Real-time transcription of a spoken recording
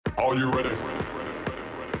Are you ready?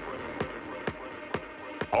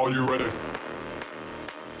 Are you ready?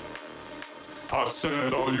 I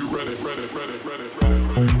said, are you ready?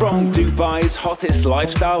 From Dubai's hottest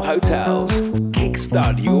lifestyle hotels,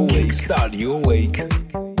 kickstart your week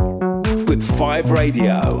with 5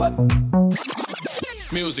 Radio.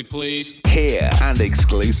 Music, please. Here and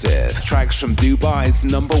exclusive tracks from Dubai's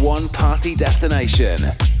 #1 party destination.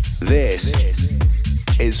 This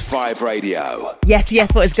is 5 Radio.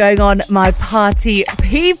 Yes, what is going on, my party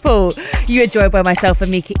people? You are joined by myself,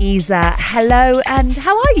 Amika Isa. Hello, and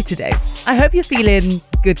how are you today? I hope you're feeling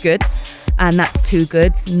good. And that's 2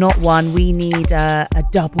 goods, not one. We need a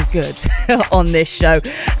double good on this show,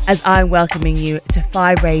 as I'm welcoming you to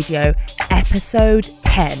 5 Radio, episode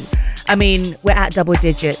 10. I mean, we're at double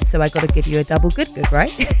digits, so I got to give you a double good,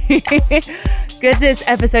 right? Goodness,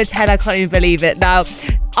 episode 10, I can't even believe it. Now,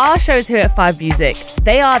 our shows here at 5 Music,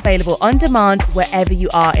 they are available on demand wherever you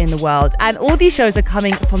are in the world. And all these shows are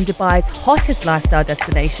coming from Dubai's hottest lifestyle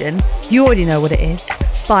destination. You already know what it is,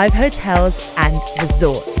 5 hotels and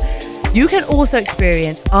resorts. You can also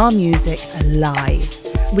experience our music live.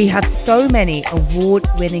 We have so many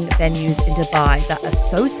award-winning venues in Dubai that are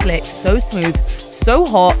so slick, so smooth, so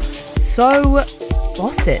hot, so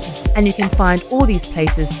bossing. And you can find all these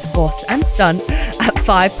places to boss and stunt at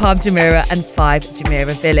 5 Palm Jumeirah and 5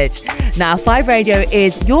 Jumeirah Village. Now, 5 Radio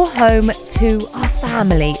is your home to our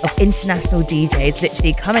family of international DJs,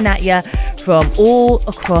 literally coming at you from all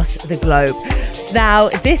across the globe. Now,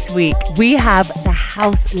 this week, we have the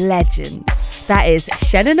house legend. That is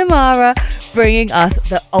Shannon Amara bringing us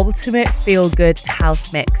the ultimate feel-good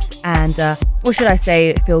house mix. And, or should I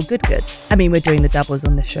say feel-good? I mean, we're doing the doubles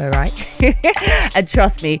on the show, right? And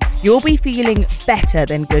trust me, you'll be feeling better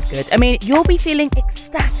than good. I mean, you'll be feeling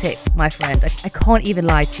ecstatic, my friend. I can't even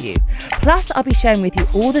lie to you. Plus, I'll be sharing with you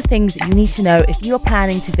all the things that you need to know if you're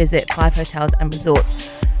planning to visit 5 hotels and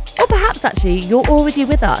resorts. Or perhaps, actually, you're already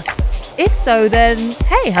with us. If so, then,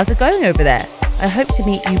 hey, how's it going over there? I hope to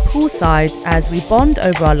meet you poolside as we bond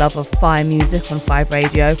over our love of fire music on 5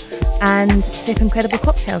 Radio and sip incredible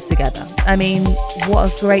cocktails together. I mean,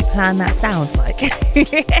 what a great plan that sounds like.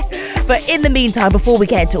 But in the meantime, before we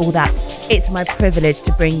get into all that, it's my privilege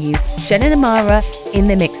to bring you Shannon Amara in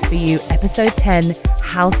the mix for you, episode 10,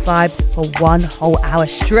 House Vibes for 1 whole hour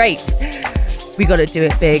straight. We got to do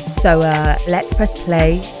it big. So let's press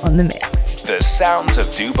play on the mix. The sounds of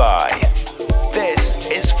Dubai. This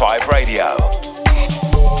is 5 Radio.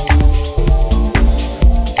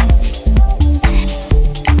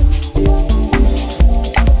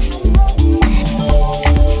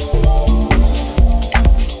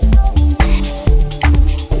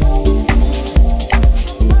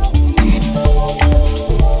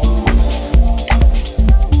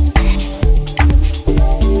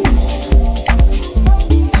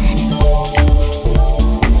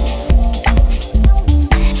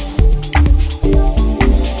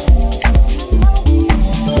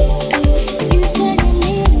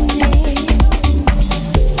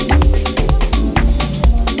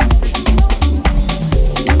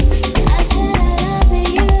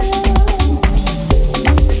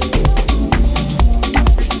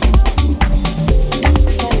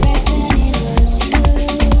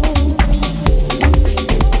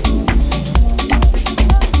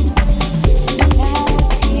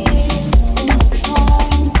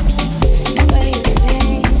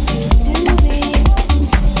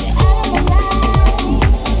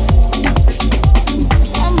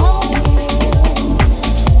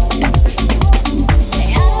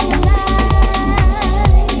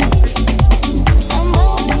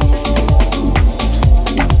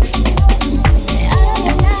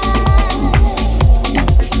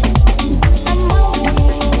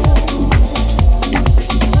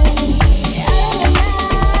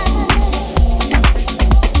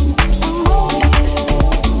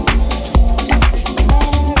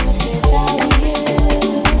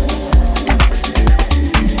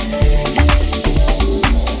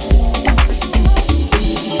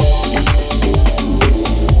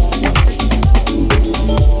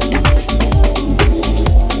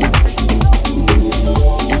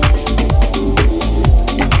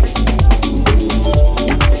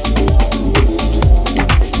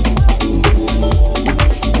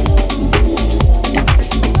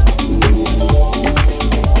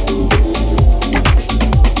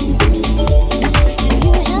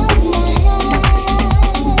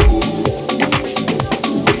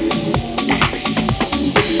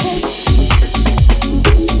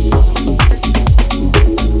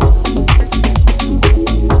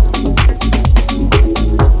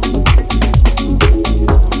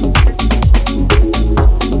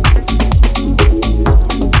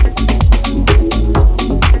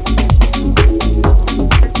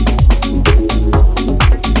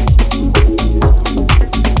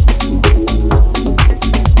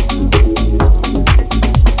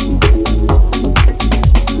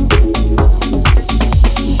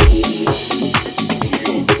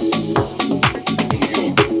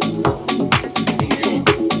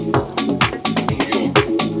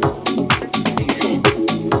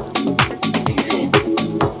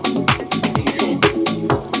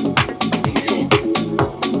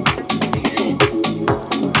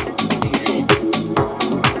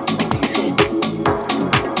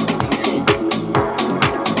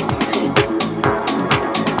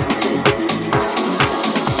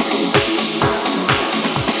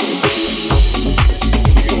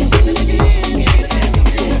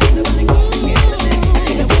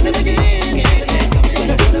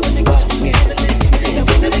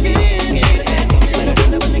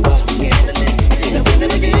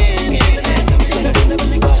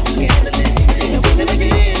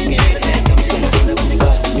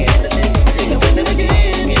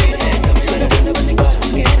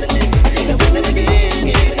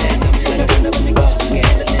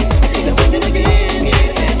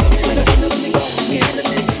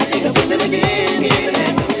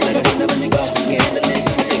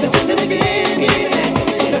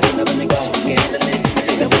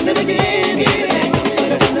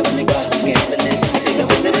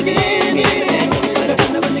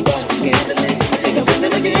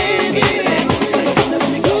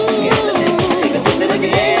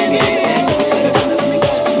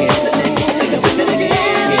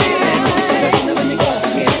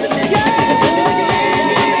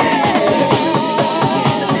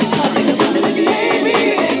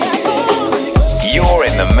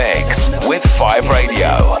 5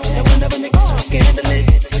 Radio.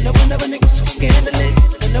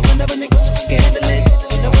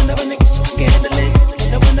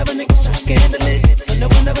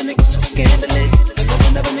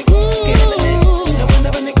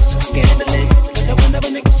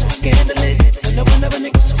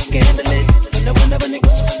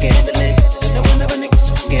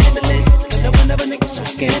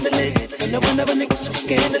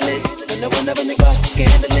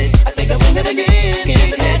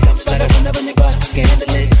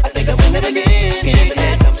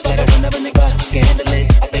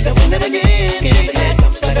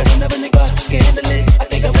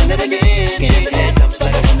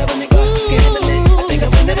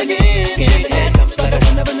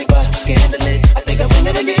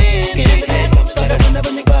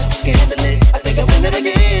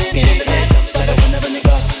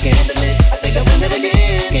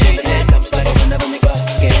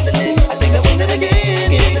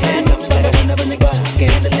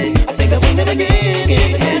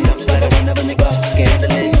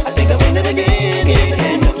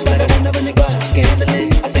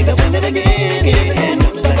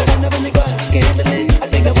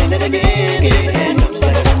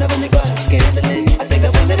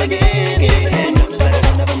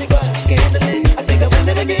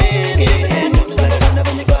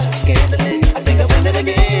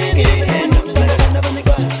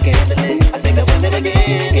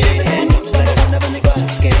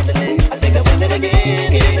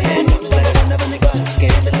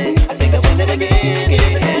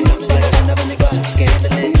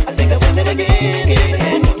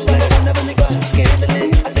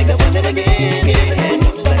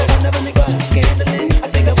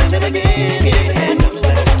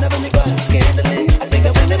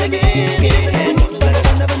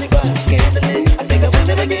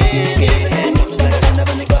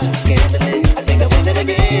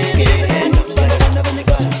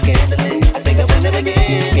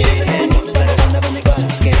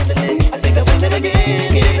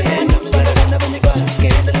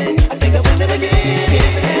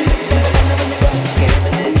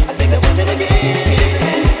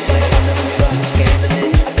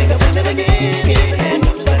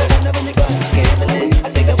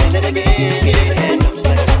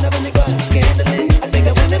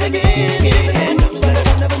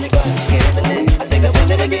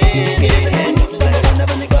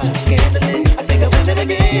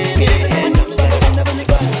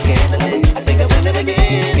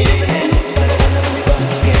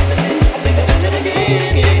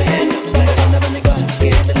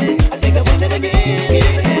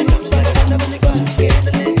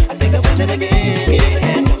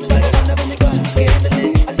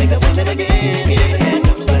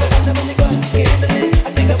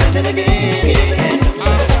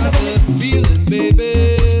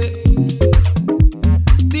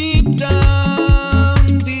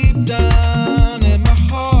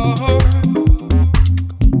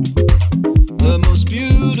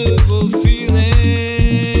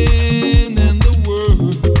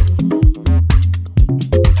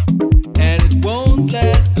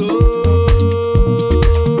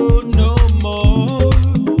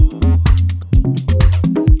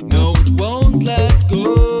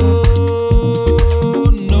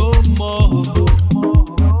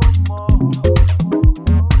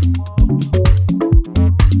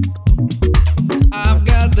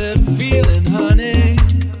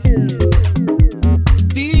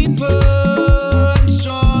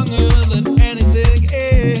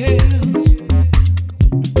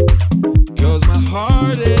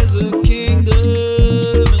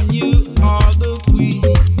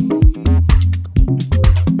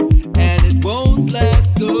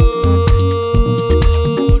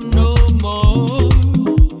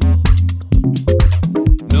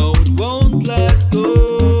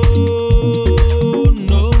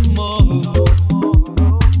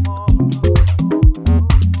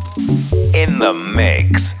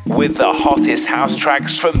 With the hottest house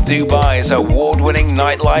tracks from Dubai's award-winning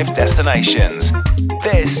nightlife destinations.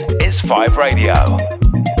 This is 5 Radio.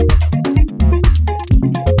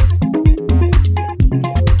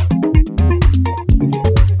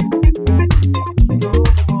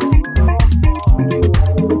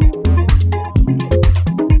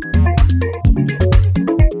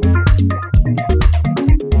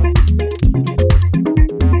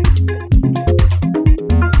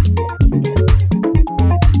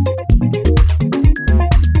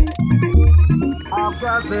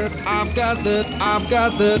 I've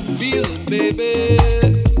got that feeling, baby.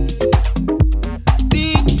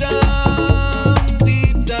 Deep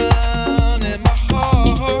down in my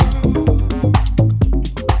heart,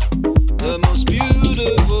 the most beautiful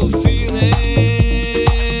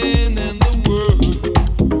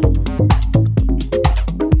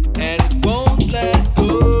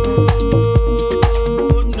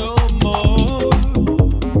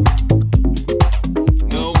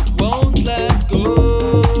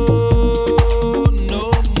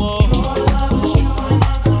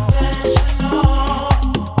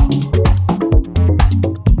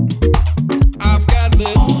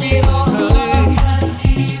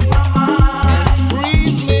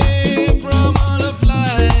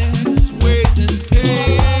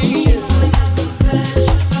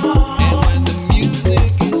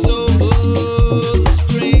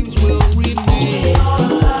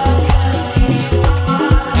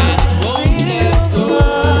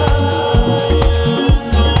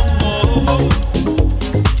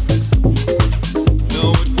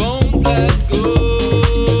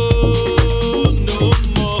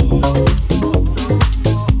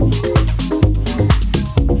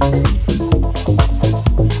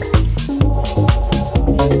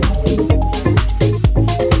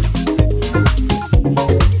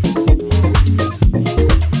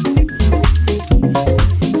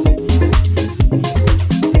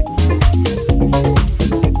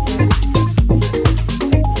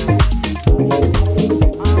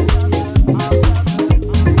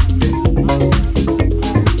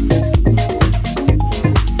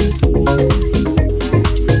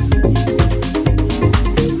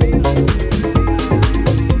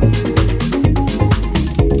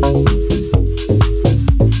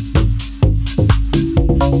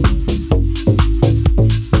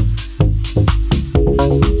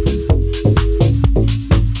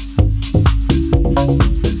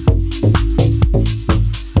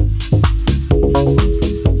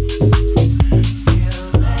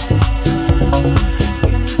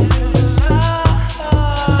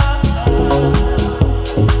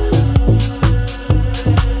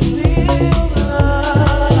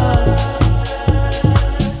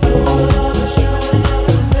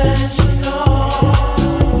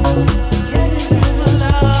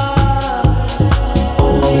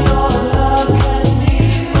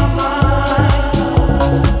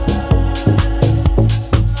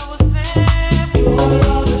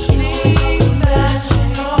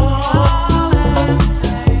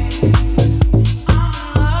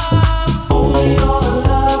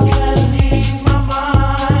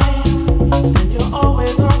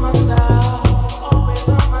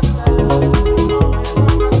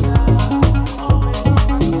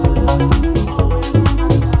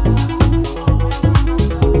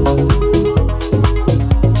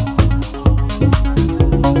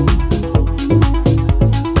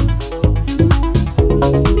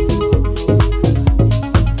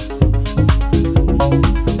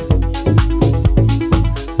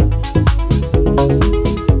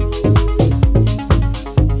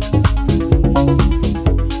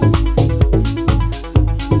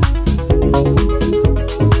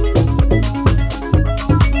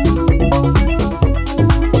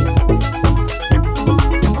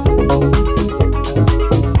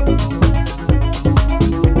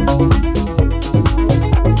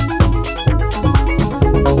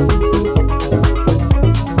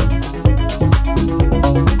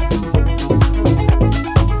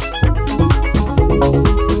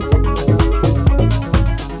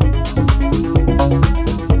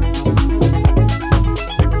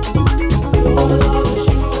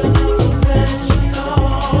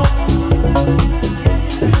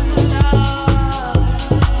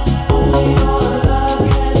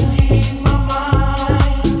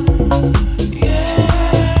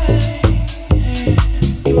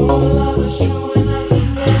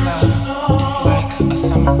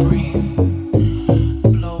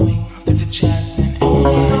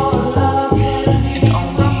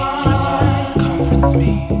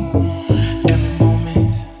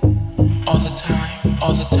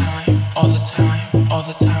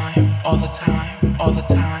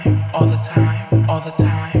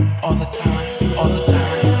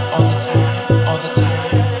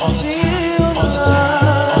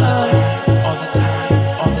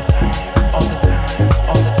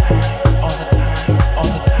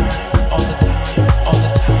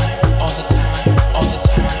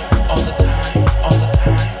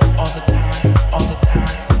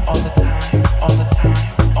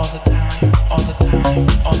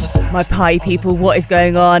My party people, what is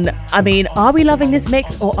going on? I mean, are we loving this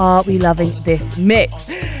mix or are we loving this mix?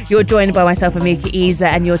 You're joined by myself, Amika Isa,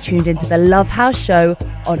 and you're tuned into the Love House show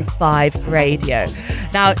on 5 Radio.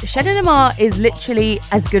 Now, Shannon Amar is literally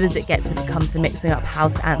as good as it gets when it comes to mixing up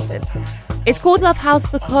house anthems. It's called Love House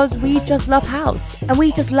because we just love house and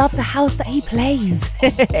we just love the house that he plays.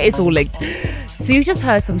 It's all linked. So you just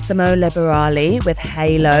heard some Simone Liberali with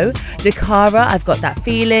Halo, Dakara, I've Got That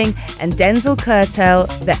Feeling, and Denzel Curtel,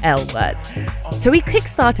 The L Word. So we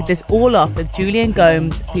kick-started this all off with Julian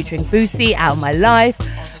Gomes featuring Boosie, Out of My Life.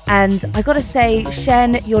 And I gotta say,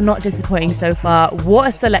 Shen, you're not disappointing so far. What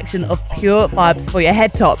a selection of pure vibes for your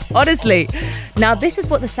head top, honestly. Now, this is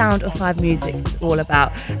what the sound of 5 Music is all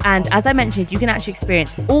about. And as I mentioned, you can actually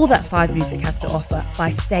experience all that 5 Music has to offer by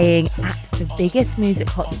staying at the biggest music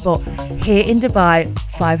hotspot here in Dubai,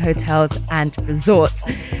 5 hotels and resorts.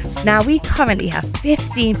 Now, we currently have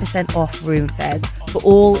 15% off room fares for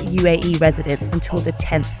all UAE residents until the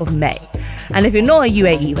 10th of May. And if you're not a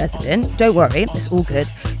UAE resident, don't worry, it's all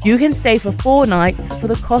good. You can stay for 4 nights for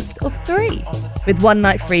the cost of 3, with 1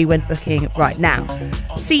 night free when booking right now.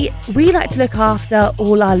 See, we like to look after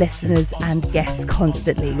all our listeners and guests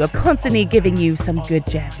constantly. We're constantly giving you some good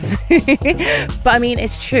gems. But I mean,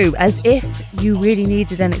 it's true, as if you really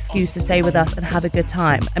needed an excuse to stay with us and have a good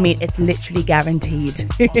time. I mean, it's literally guaranteed.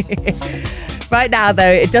 Right now, though,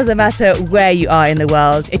 it doesn't matter where you are in the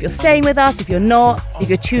world. If you're staying with us, if you're not, if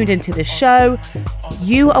you're tuned into the show,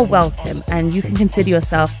 you are welcome and you can consider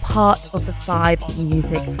yourself part of the 5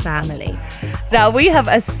 Music family. Now, we have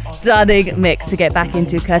a stunning mix to get back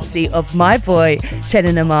into courtesy of my boy,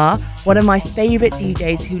 Shannon Amar, one of my favourite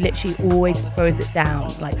DJs who literally always throws it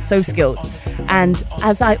down, like so skilled. And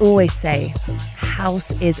as I always say,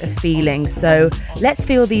 house is a feeling. So let's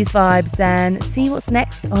feel these vibes and see what's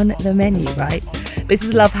next on the menu, right? This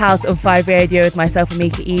is Love House on 5 Radio with myself,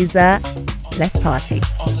 Amika Isa. Let's party.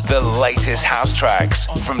 The latest house tracks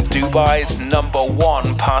from Dubai's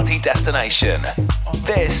 #1 party destination.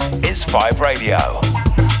 This is 5 Radio.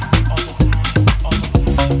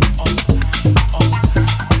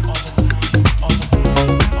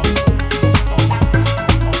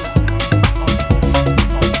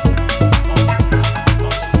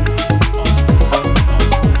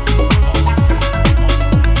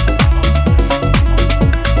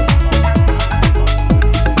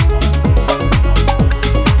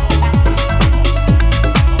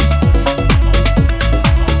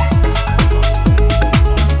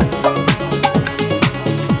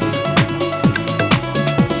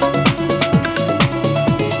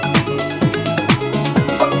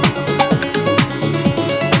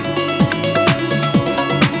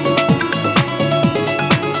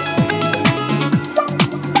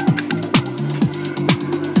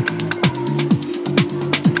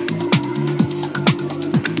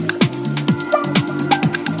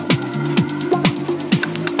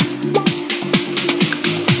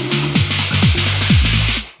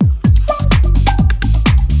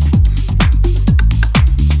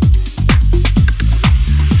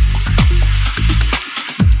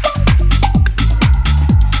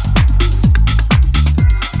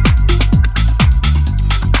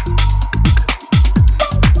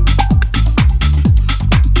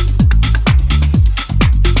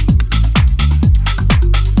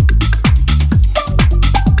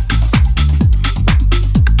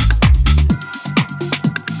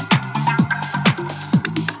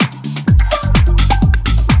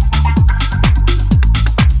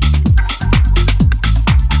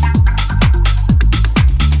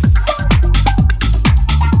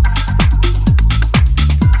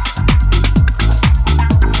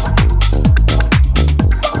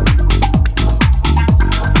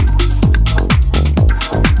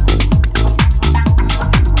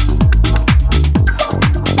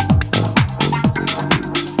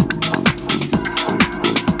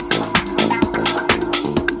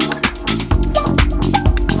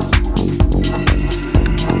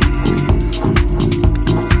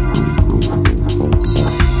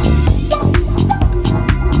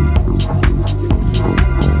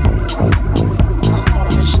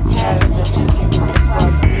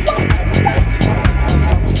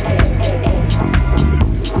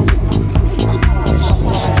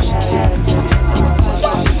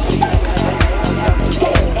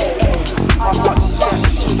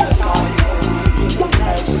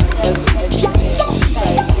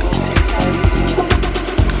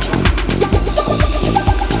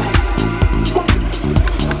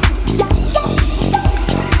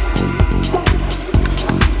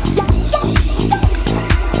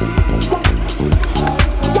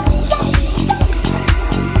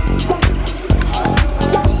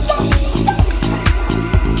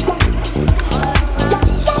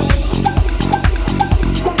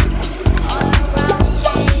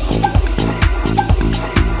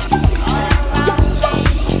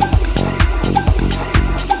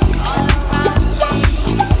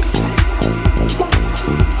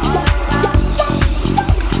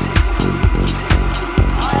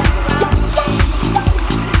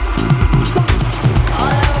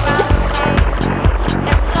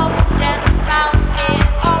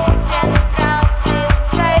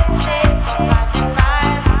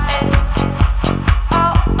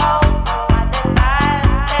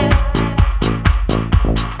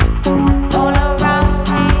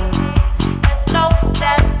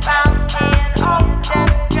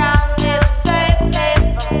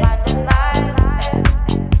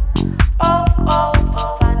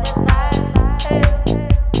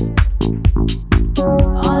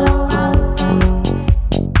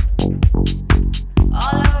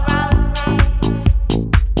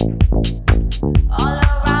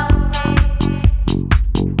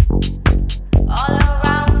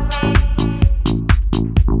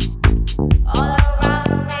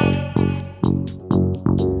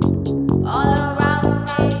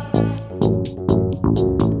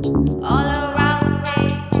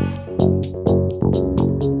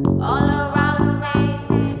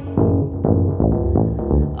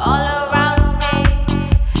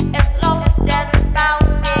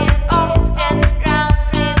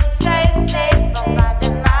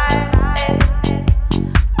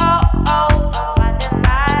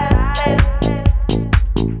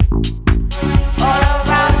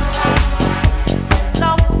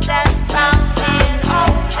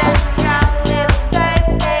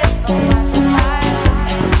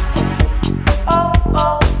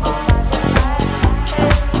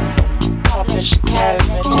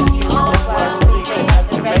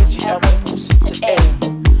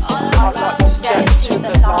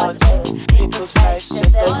 that lines all people's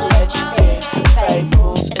faces. There's a rich fear,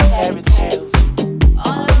 fables and fairy tales.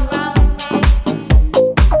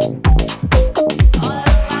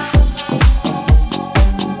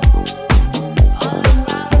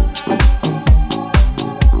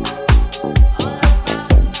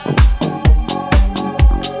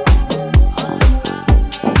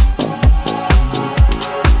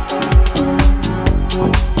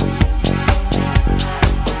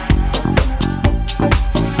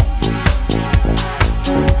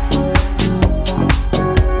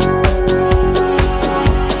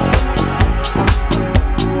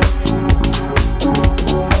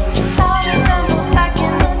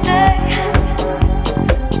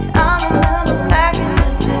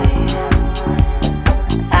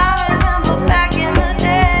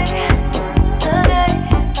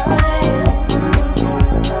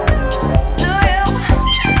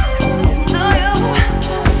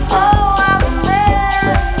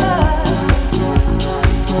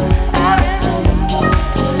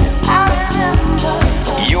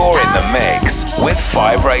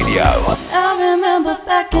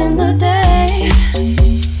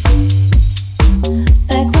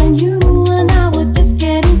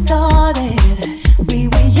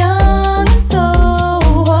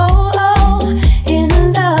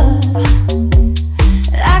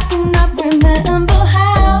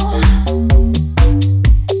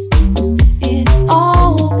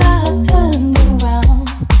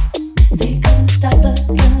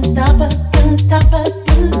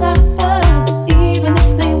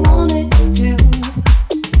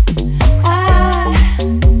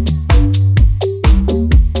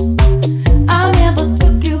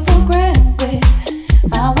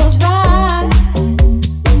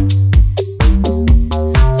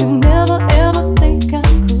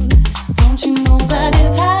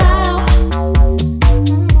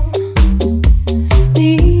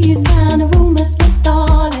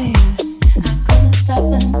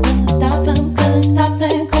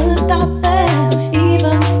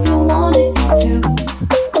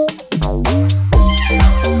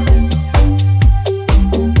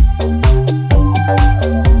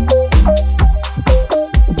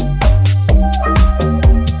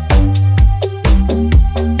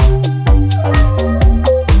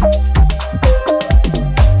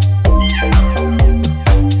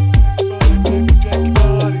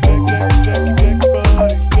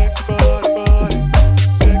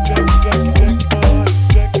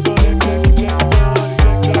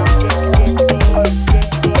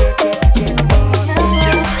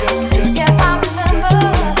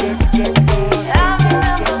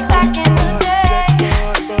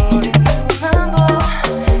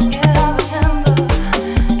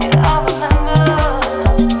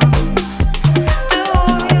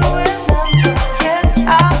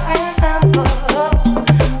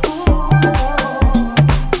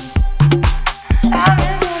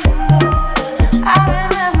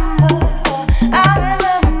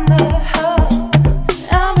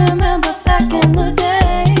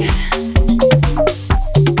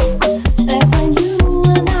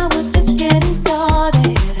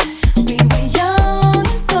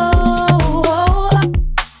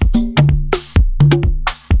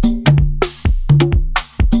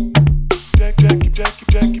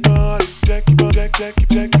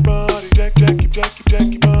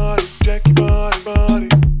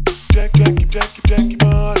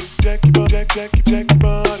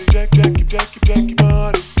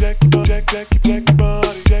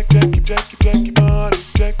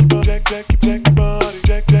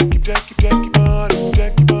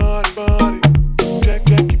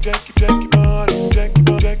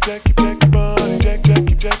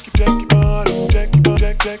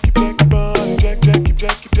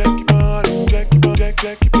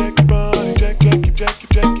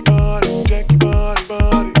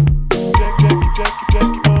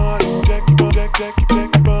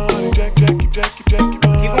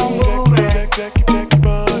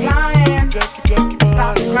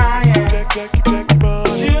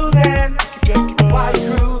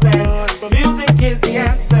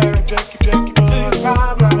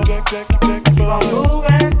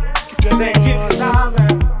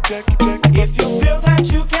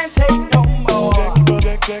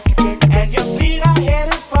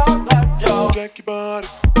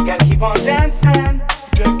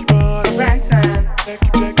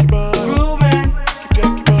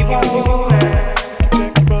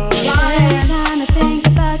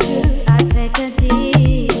 Take it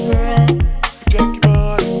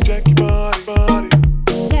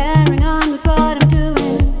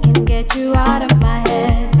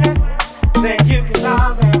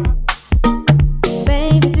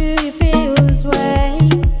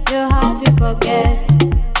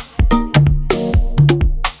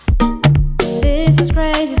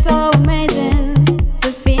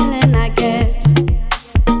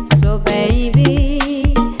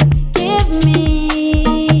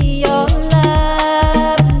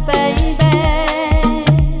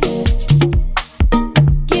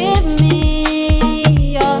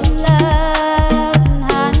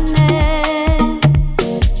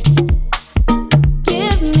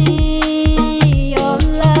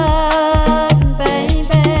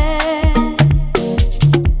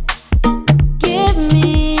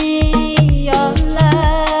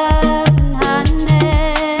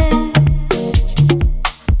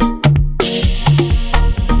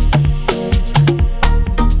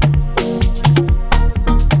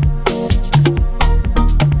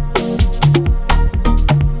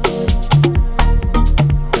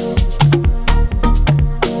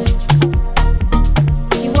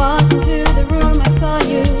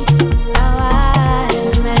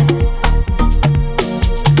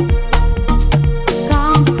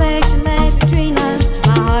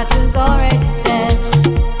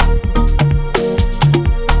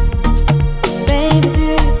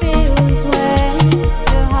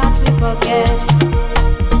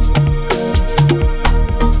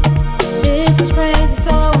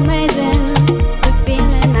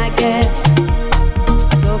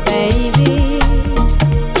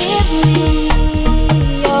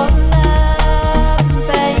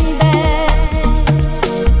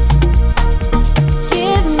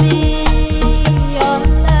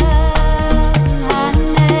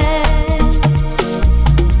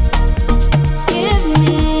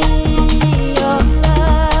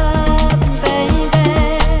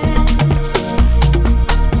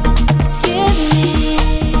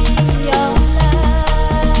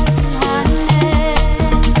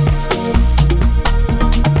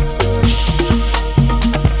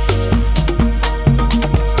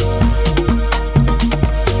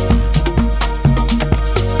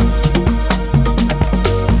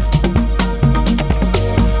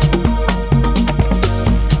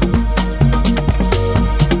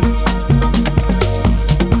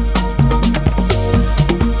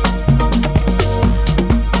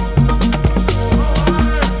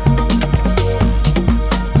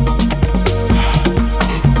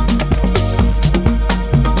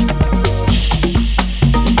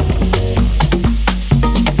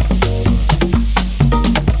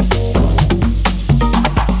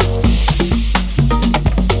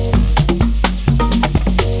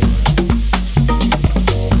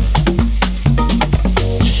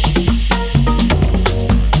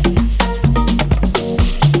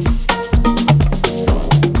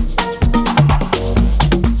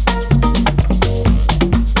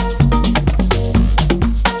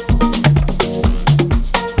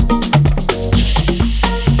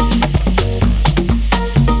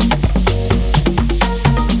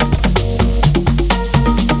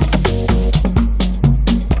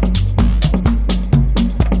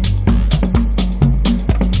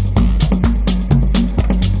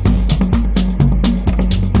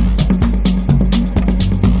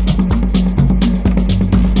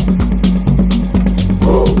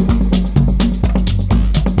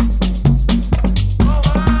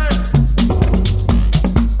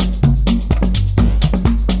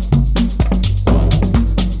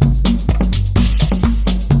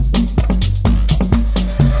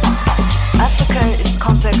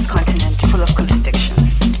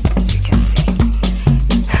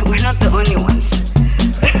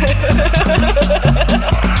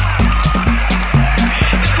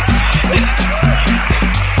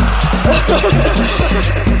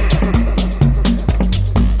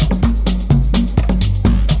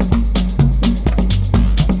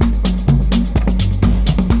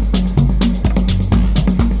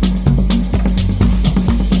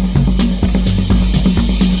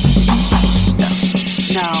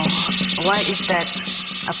why is that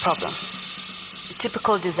a problem? A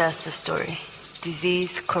typical disaster story.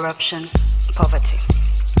 Disease, corruption, poverty.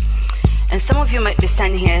 And some of you might be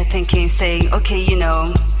standing here thinking, saying, okay, you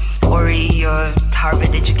know, Ori, you're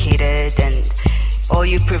Harvard educated, and all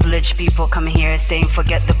you privileged people come here saying,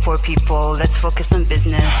 forget the poor people, let's focus on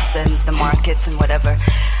business and the markets and whatever.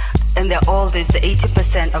 And they're all this, the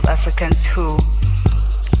 80% of Africans who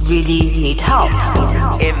really need help.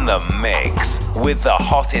 In the mix with the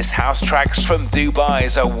hottest house tracks from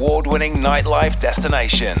Dubai's award-winning nightlife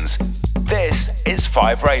destinations. This is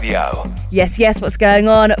 5 Radio. Yes, what's going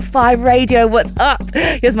on? 5 Radio, what's up?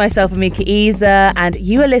 Here's myself, Amika Isa, and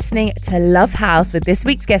you are listening to Love House with this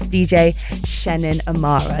week's guest DJ, Shannon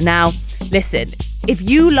Amara. Now, listen, if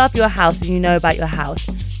you love your house and you know about your house,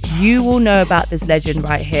 you will know about this legend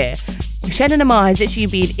right here. Shannon Amar has literally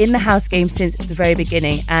been in the house game since the very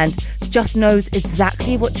beginning and just knows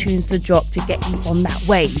exactly what tunes to drop to get you on that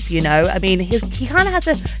wave, you know? I mean, he kind of has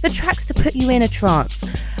the tracks to put you in a trance.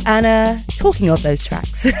 And talking of those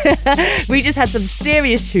tracks, we just had some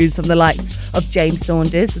serious tunes from the likes of James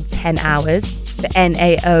Saunders with 10 Hours, the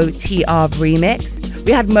NAOTR remix.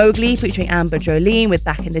 We had Mowgli featuring Amber Jolene with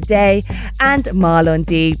Back in the Day, and Marlon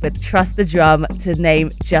D with Trust the Drum, to name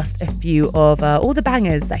just a few of all the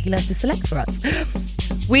bangers that he likes to select for us.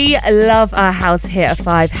 We love our house here at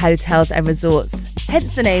 5 Hotels and Resorts,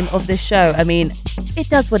 hence the name of this show. I mean, it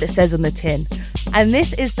does what it says on the tin. And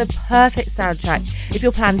this is the perfect soundtrack if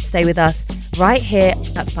you're planning to stay with us right here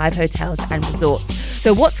at 5 Hotels and Resorts.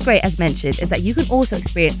 So what's great, as mentioned, is that you can also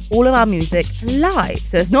experience all of our music live.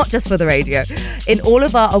 So it's not just for the radio. In all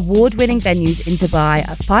of our award-winning venues in Dubai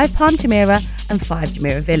at 5 Palm Jumeirah and 5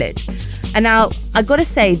 Jumeirah Village. And now, I've got to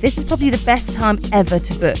say, this is probably the best time ever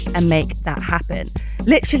to book and make that happen.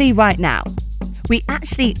 Literally right now. We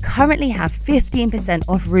actually currently have 15%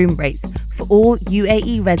 off room rates for all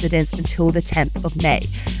UAE residents until the 10th of May.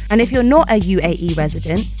 And if you're not a UAE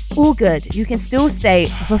resident, all good. You can still stay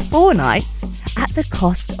for 4 nights at the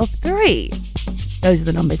cost of 3. Those are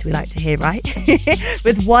the numbers we like to hear, right?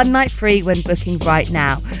 With 1 night free when booking right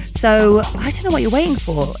now. So I don't know what you're waiting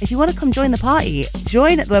for. If you want to come join the party,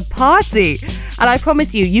 join the party. And I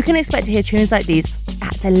promise you, you can expect to hear tunes like these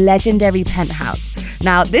at the legendary Penthouse.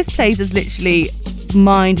 Now, this place is literally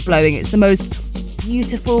mind-blowing. It's the most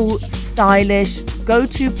beautiful, stylish,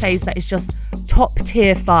 go-to place that is just top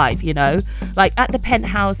tier 5, you know? Like at the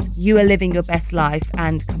Penthouse, you are living your best life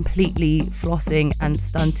and completely flossing and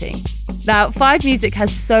stunting. Now, 5 Music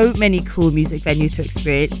has so many cool music venues to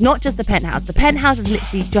experience, not just the Penthouse. The Penthouse is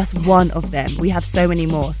literally just one of them. We have so many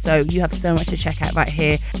more, so you have so much to check out right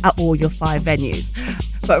here at all your 5 venues.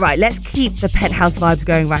 But right, let's keep the Penthouse vibes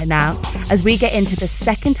going right now as we get into the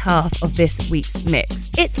second half of this week's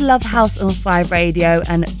mix. It's Love House on 5 Radio,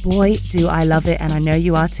 and boy, do I love it, and I know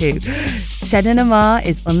you are too. Shannon Amar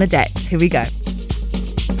is on the decks. Here we go.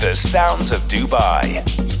 The sounds of Dubai.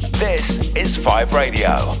 This is 5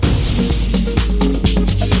 Radio.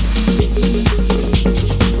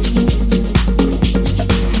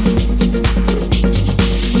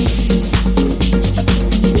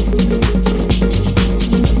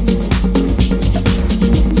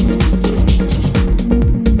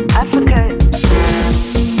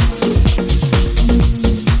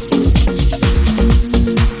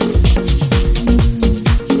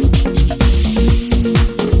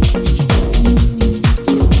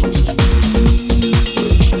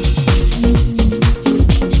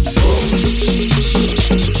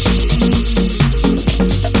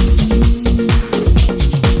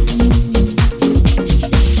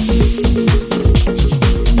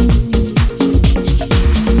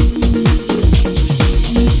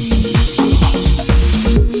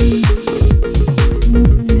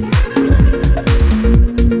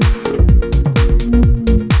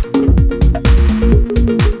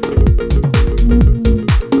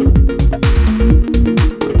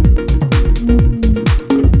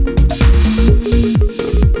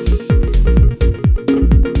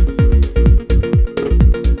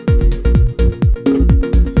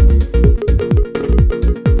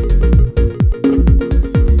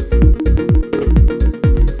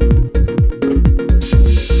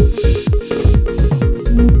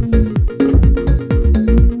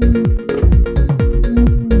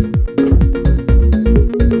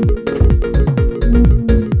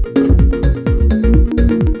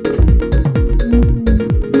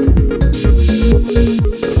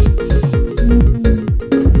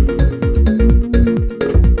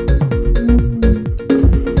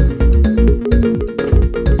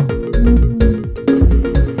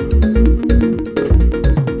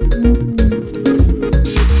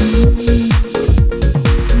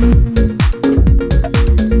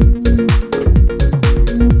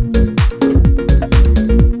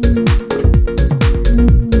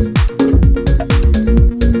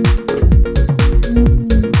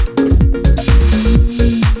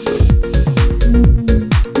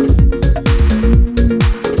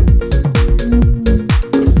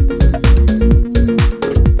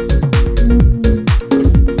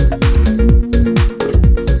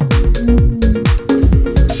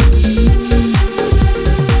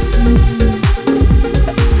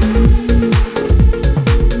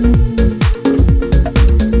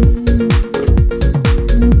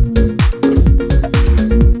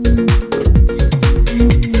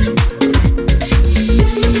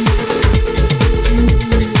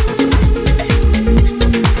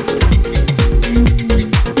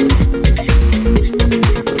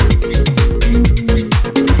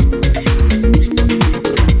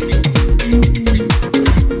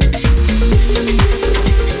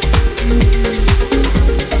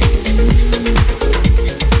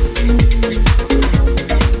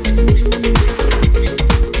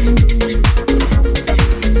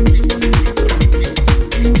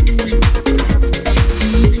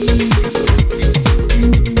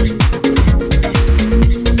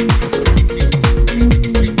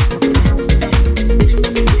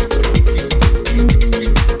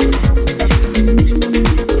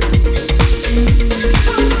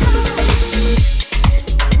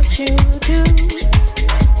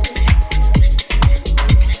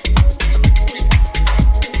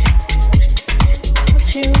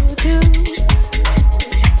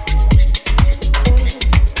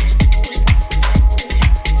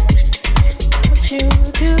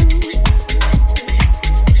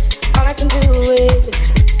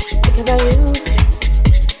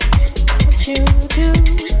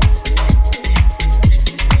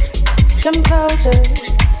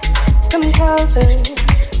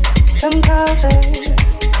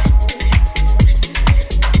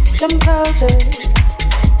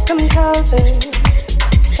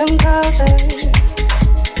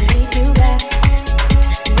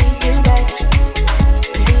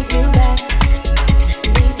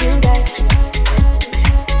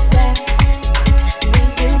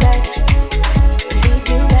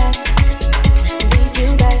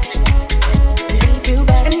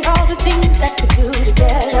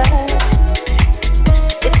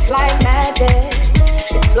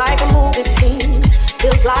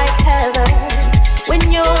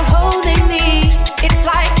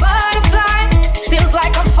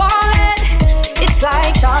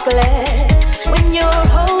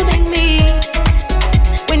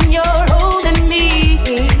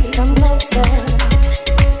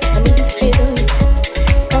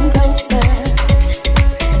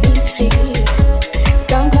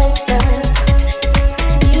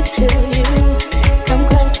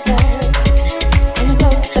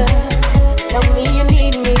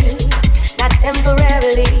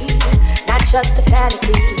 just a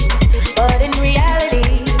fantasy, but in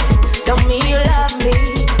reality, tell me you love me,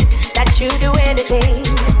 that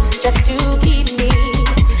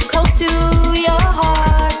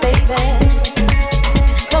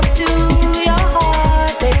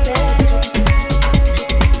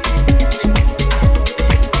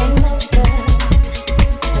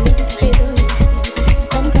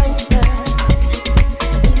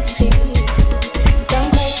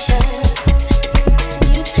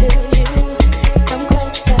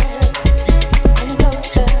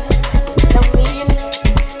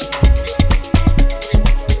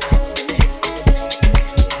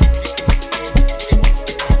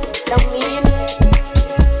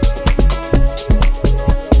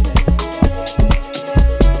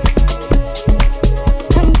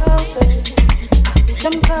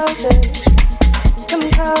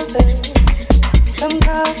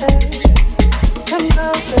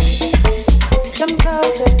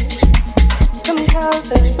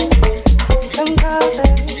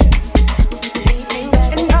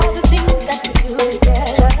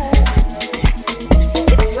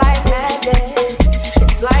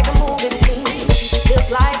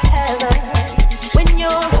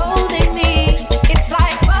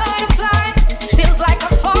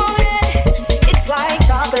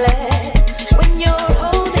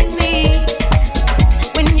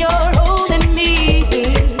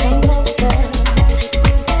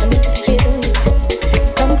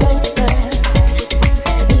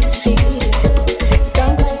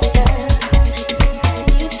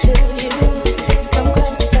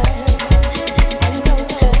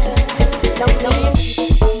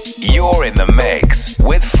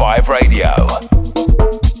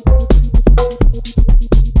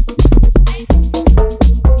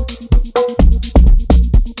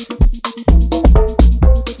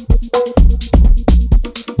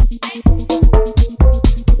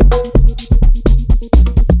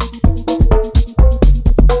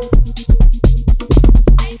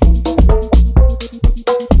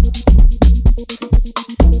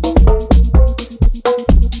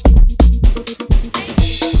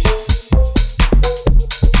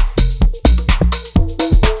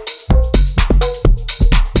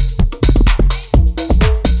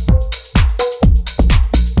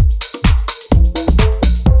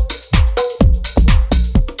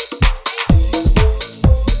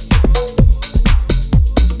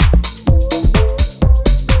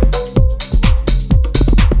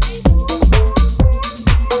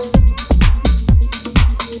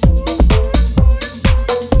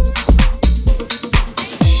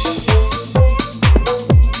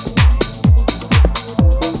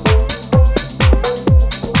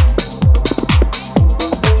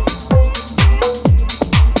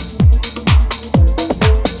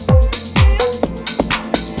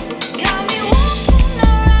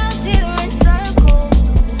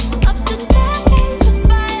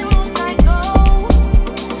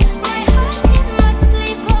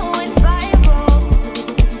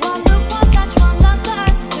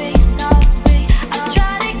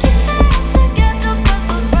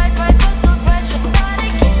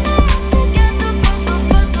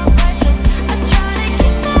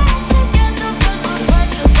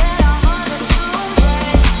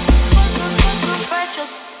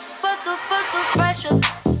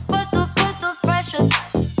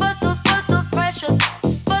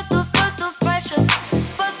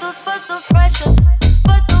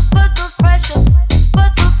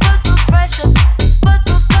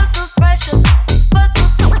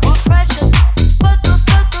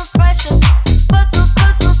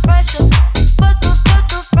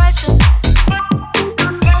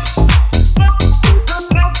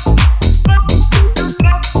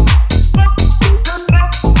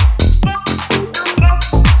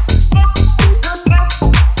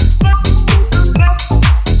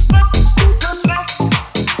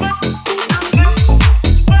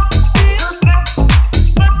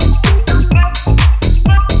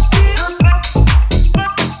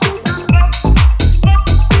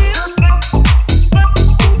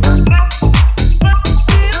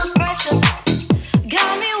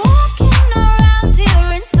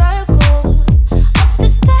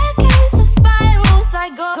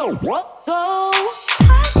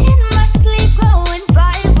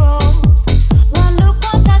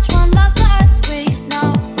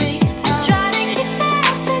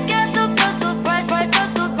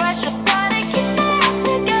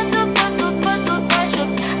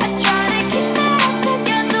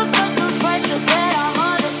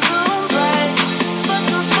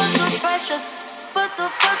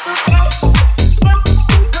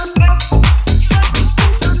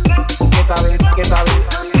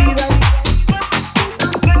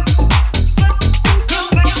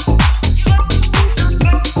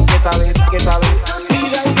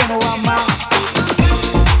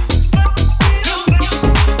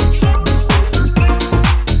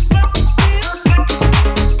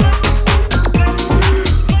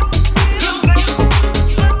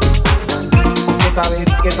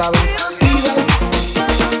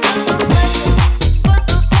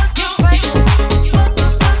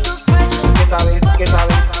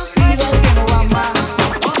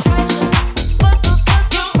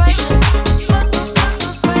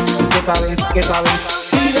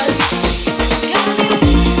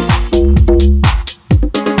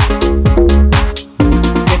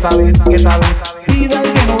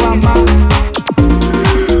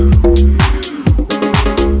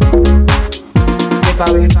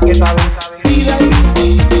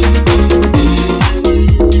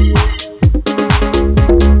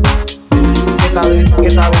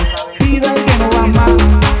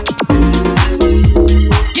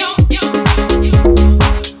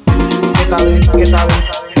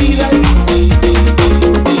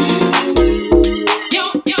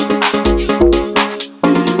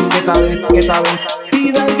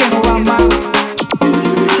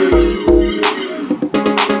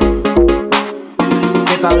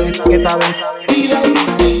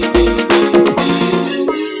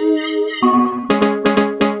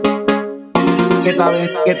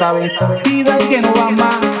Pida el que no va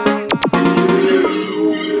más.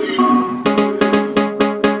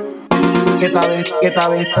 Que tal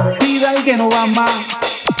vez, pida el que no va más.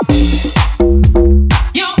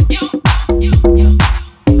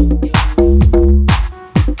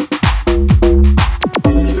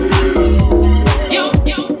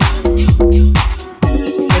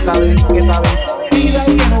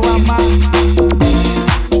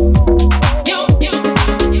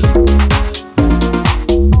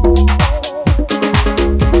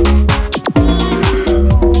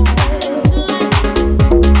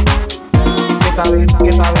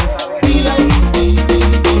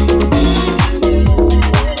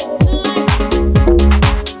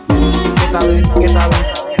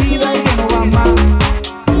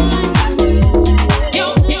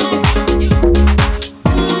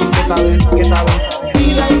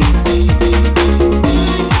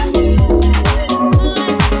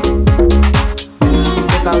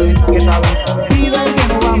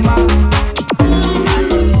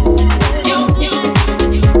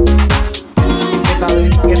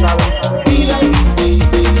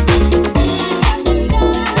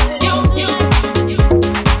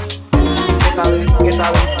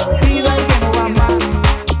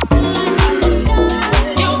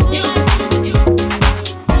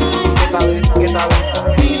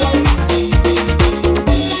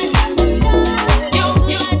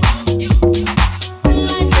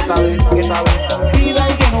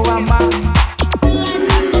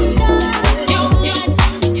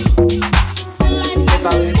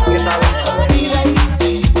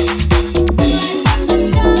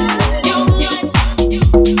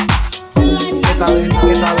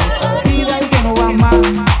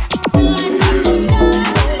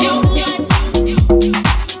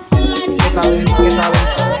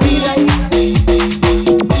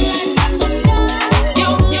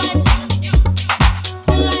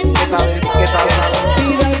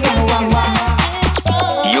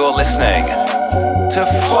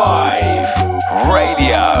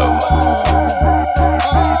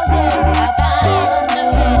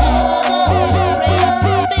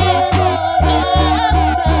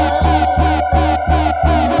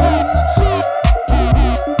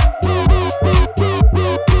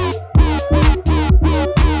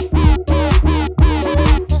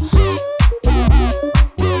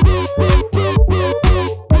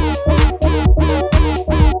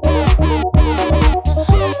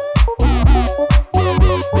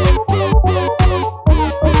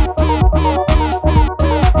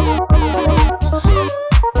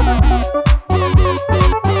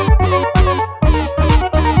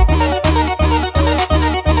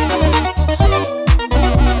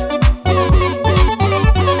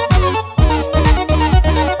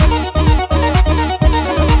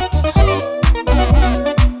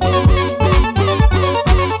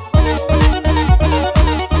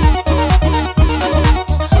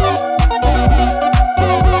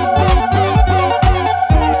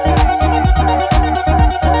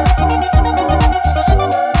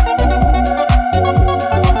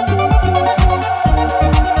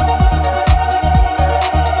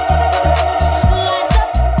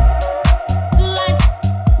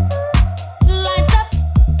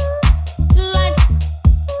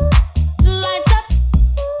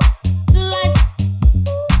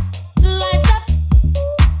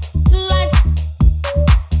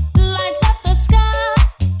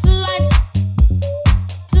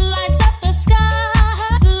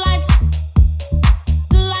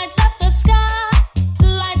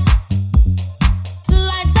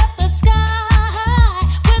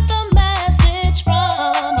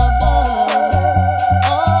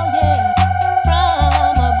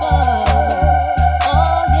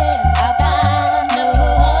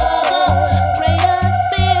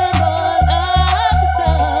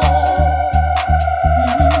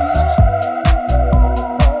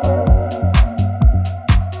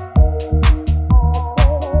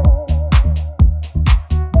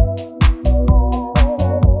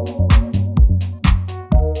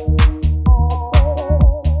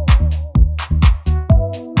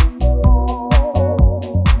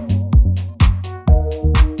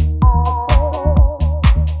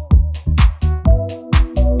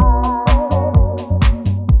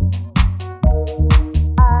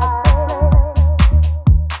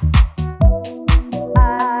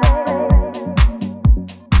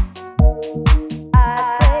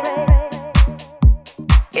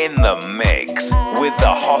 with the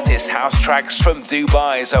hottest house tracks from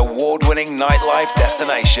Dubai's award-winning nightlife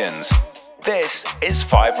destinations. This is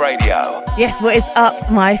 5 Radio. Yes, what is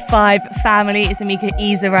up, my 5 family? It's Amika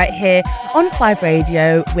Isa right here on 5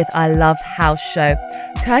 Radio with our Love House show,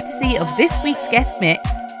 courtesy of this week's guest mix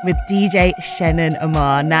with DJ Shannon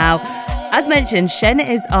Amar. Now, as mentioned, Shen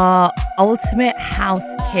is our ultimate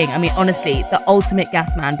house king. I mean, honestly, the ultimate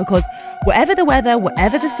gas man, because whatever the weather,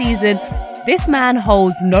 whatever the season, this man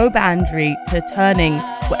holds no boundary to turning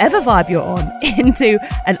whatever vibe you're on into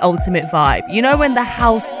an ultimate vibe. You know, when the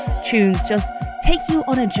house tunes just take you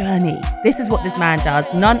on a journey. This is what this man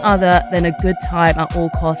does. None other than a good time at all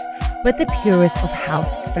costs with the purest of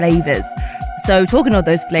house flavors. So talking of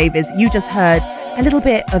those flavors, you just heard a little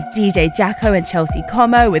bit of DJ Jacko and Chelsea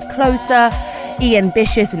Como with Closer, Ian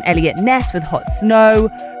Bishop and Elliot Ness with Hot Snow.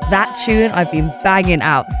 That tune I've been banging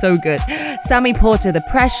out, so good. Sammy Porter, The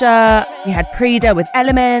Pressure. We had Prida with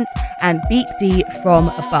Elements and Beep D from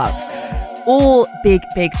Above. All big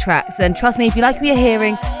tracks. And trust me, if you like what you're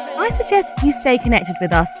hearing, I suggest you stay connected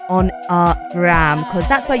with us on our gram, because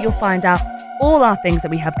that's where you'll find out all our things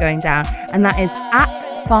that we have going down. And that is at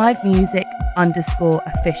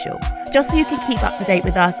 5music_official. Just so you can keep up to date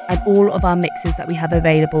with us and all of our mixes that we have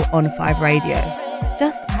available on 5 Radio.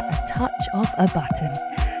 Just at a touch of a button.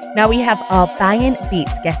 Now we have our Bangin'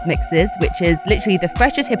 Beats guest mixes, which is literally the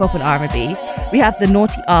freshest hip-hop and R&B. We have the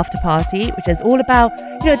Naughty After Party, which is all about,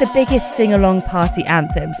 you know, the biggest sing-along party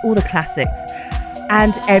anthems, all the classics.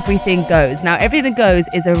 And Everything Goes. Now, Everything Goes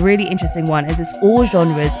is a really interesting one, as it's all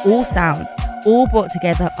genres, all sounds, all brought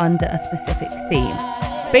together under a specific theme.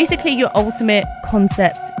 Basically, your ultimate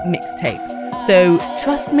concept mixtape. So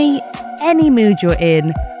trust me, any mood you're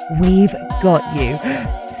in, we've got you.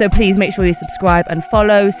 So please make sure you subscribe and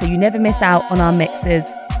follow so you never miss out on our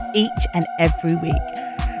mixes each and every week.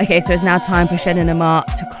 Okay, so it's now time for Shannon Amar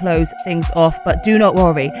to close things off, but do not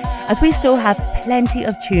worry, as we still have plenty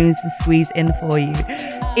of tunes to squeeze in for you.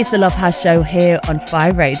 It's the Love House show here on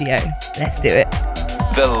 5 Radio. Let's do it.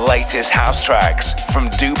 The latest house tracks from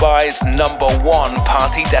Dubai's #1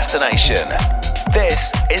 party destination.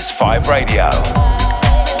 This is 5 Radio.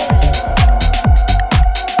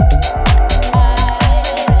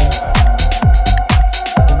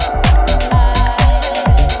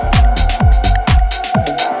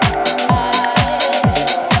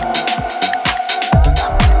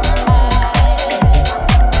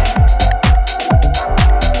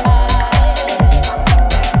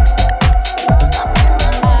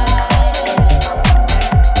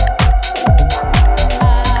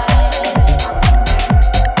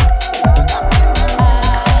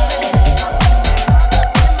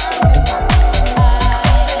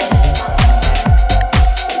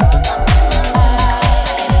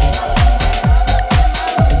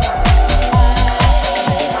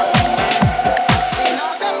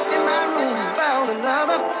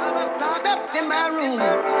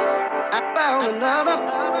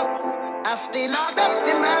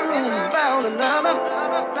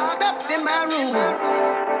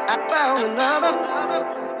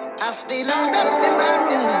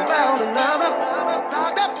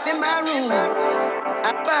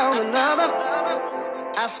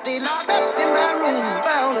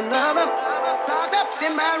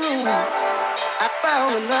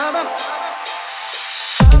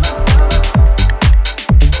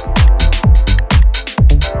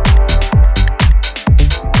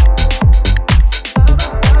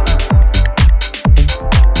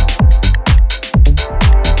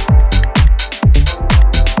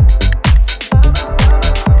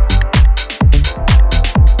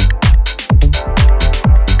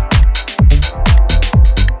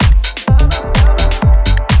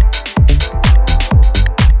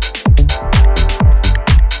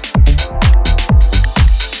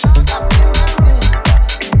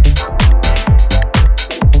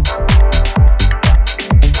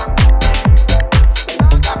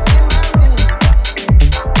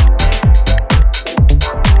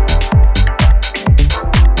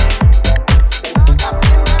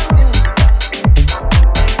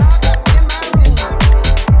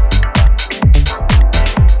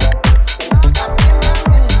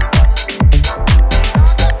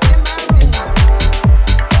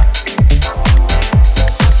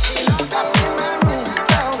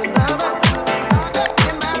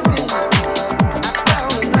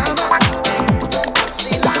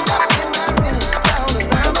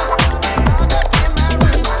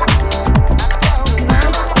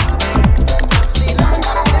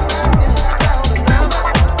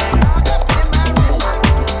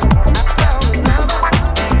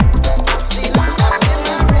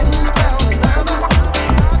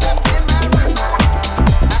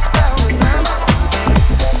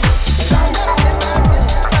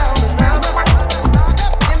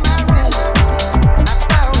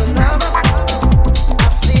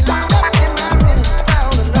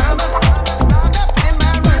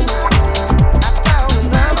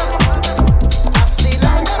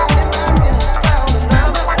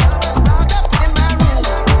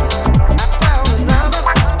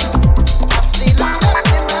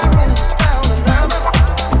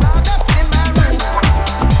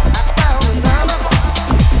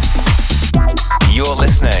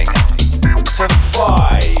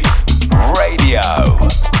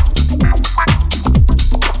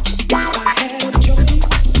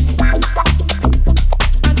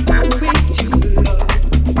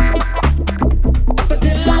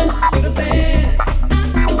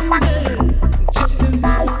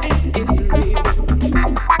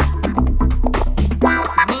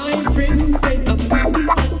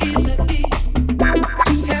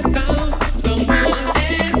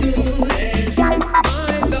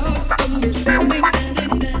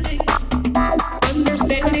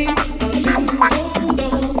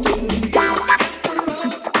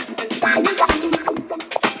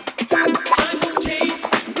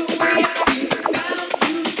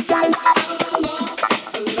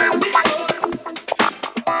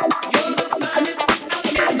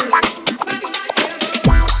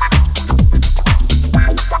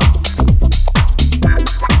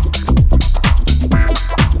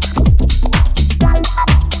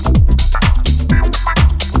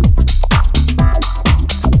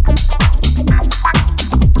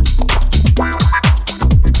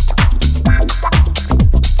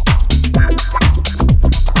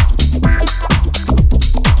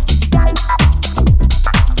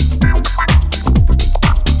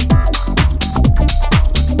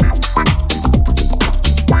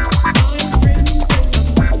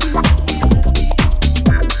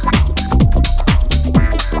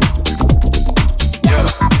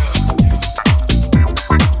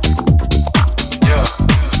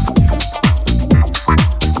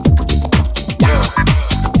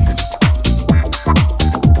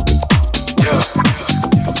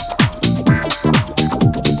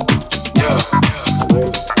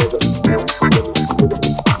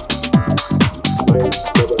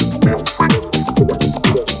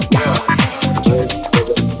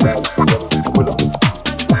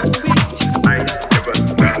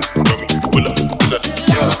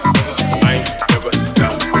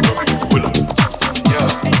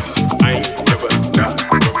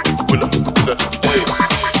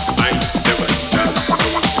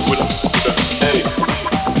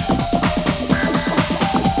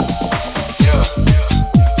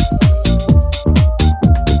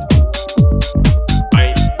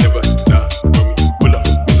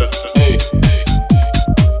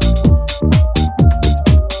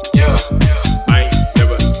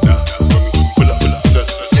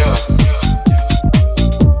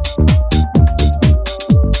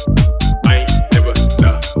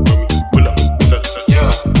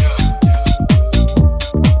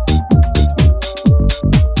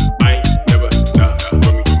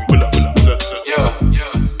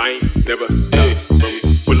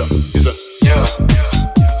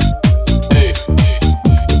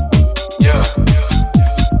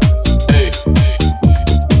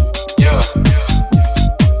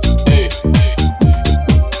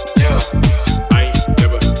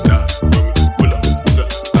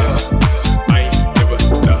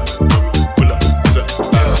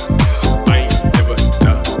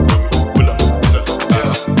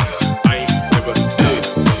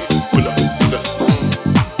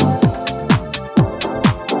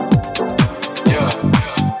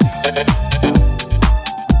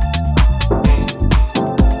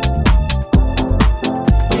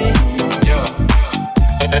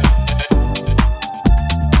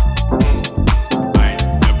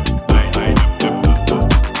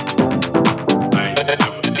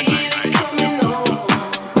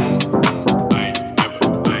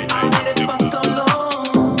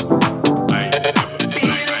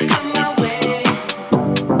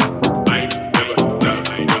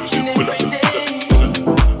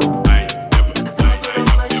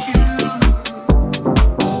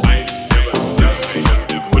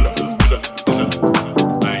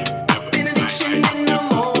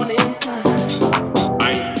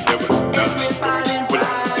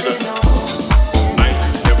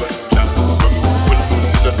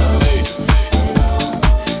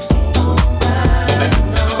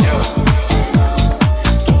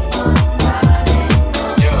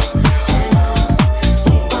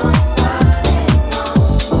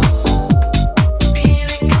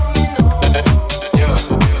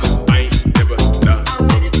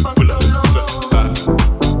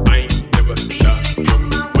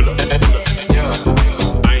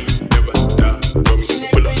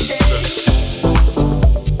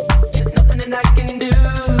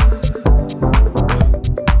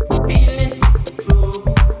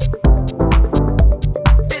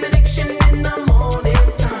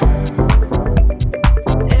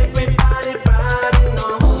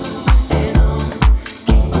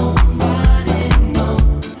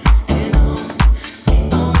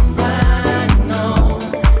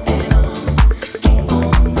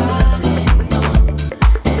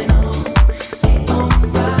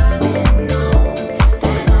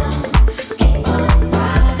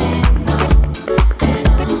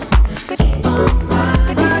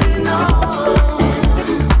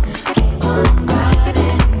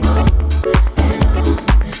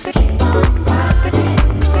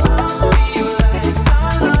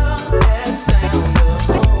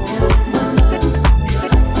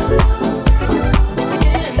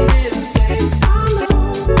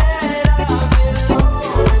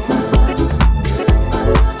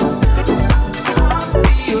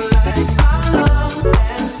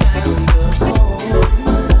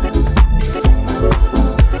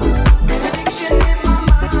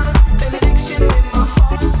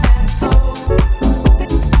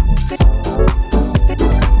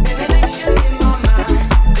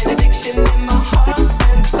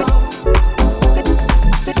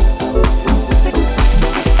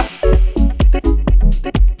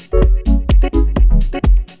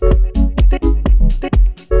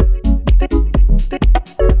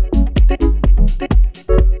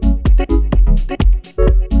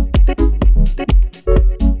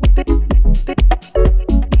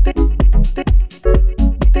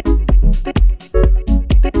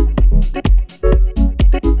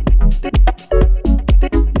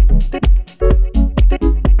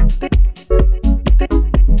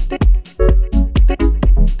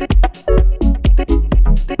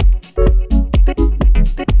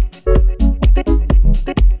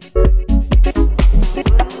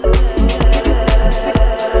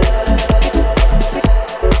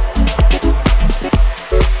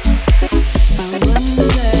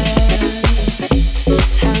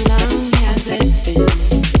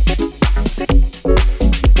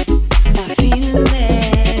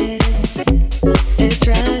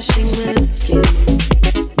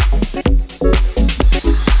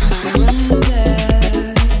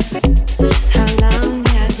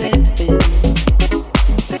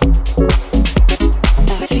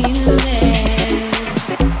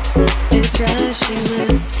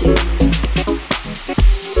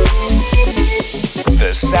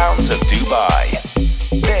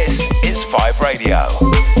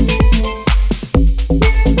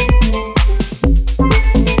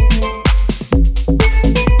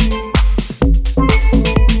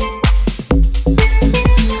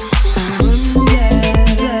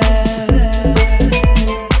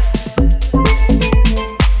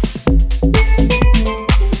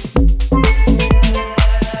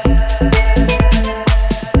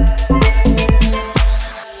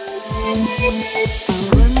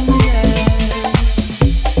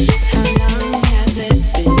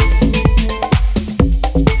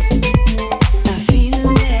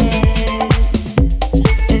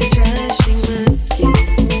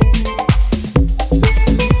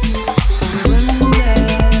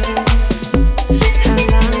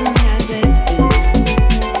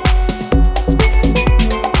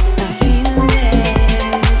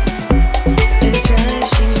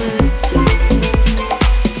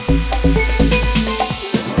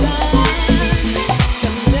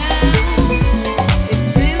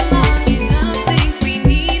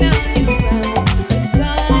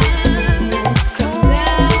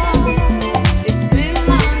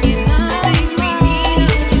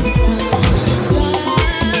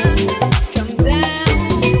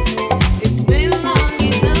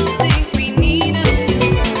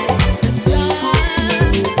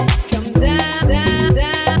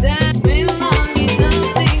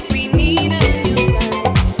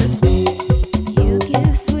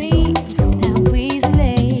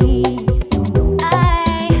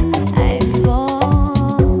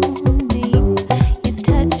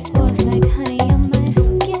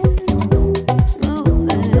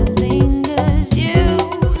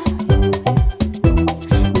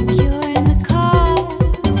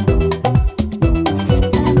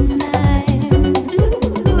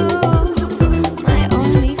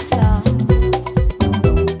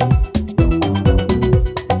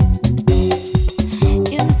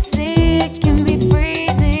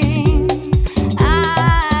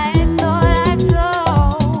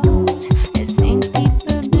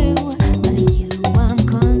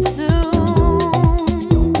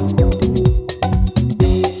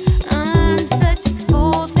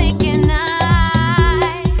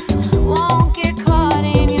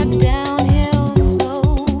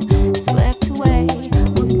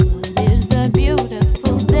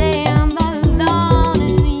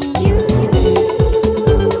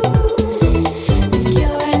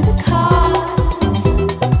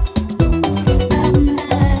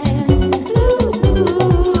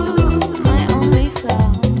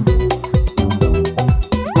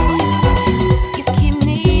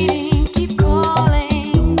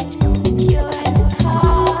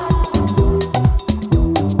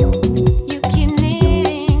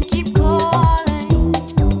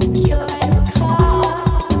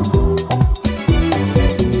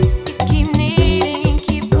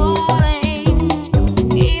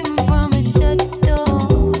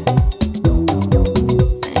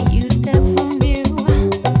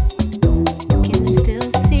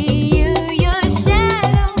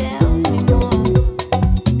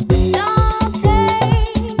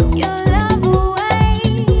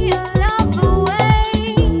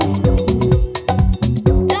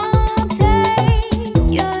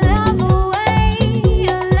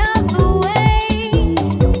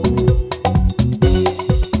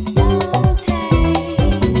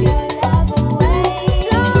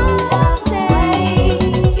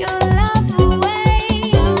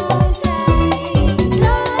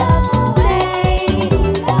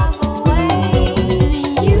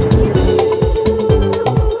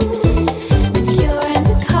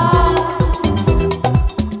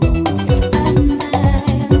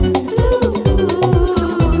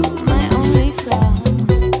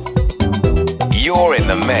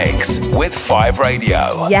 5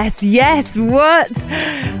 Radio. Yes, what?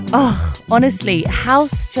 Oh, honestly,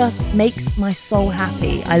 house just makes my soul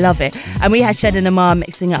happy. I love it. And we had Shed and Amar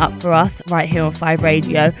mixing it up for us right here on 5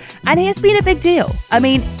 Radio. And it has been a big deal. I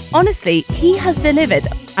mean, honestly, he has delivered.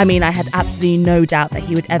 I mean, I had absolutely no doubt that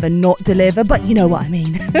he would ever not deliver, but you know what I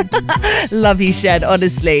mean. Love you, Shed,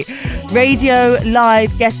 honestly. Radio,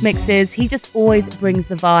 live, guest mixes, he just always brings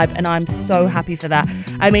the vibe, and I'm so happy for that.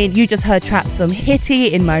 I mean, you just heard Trapped Some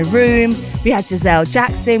Hitty, In My Room. We had Giselle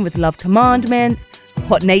Jackson with Love Commandments.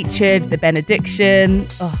 Hot Natured, The Benediction.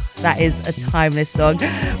 Oh, that is a timeless song.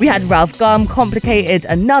 We had Ralph Gum, Complicated,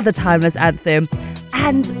 another timeless anthem.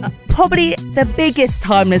 And probably the biggest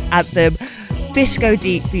timeless anthem, Fish Go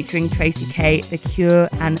Deep featuring Tracy K, The Cure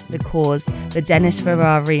and The Cause, the Dennis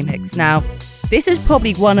Farrar remix. Now, this is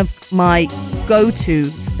probably one of my go-to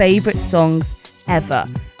favourite songs ever.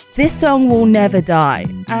 This song will never die,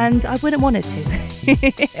 and I wouldn't want it to.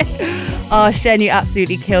 Oh, Shen, you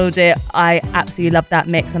absolutely killed it. I absolutely loved that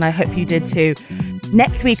mix, and I hope you did too.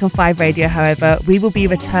 Next week on 5 Radio, however, we will be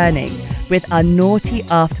returning with our Naughty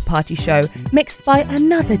After Party show, mixed by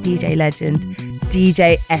another DJ legend,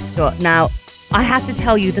 DJ S. Now, I have to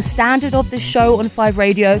tell you, the standard of this show on 5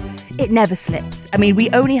 Radio, it never slips. I mean, we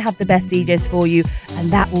only have the best DJs for you, and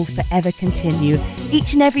that will forever continue.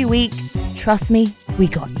 Each and every week, trust me, we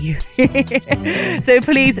got you. So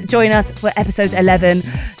please join us for episode 11.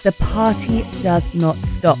 The party does not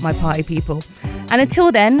stop, my party people. And until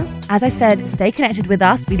then, as I said, stay connected with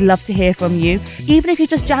us. We'd love to hear from you. Even if you're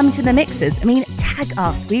just jamming to the mixes, I mean, tag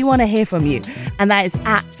us. We want to hear from you. And that is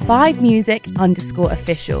at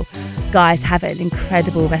 5music_official. Guys, have an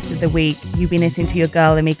incredible rest of the week. You've been listening to your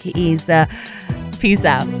girl, Amika Isa. Peace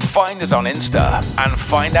out. Find us on Insta and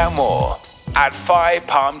find out more at 5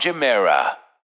 Palm Jumeirah.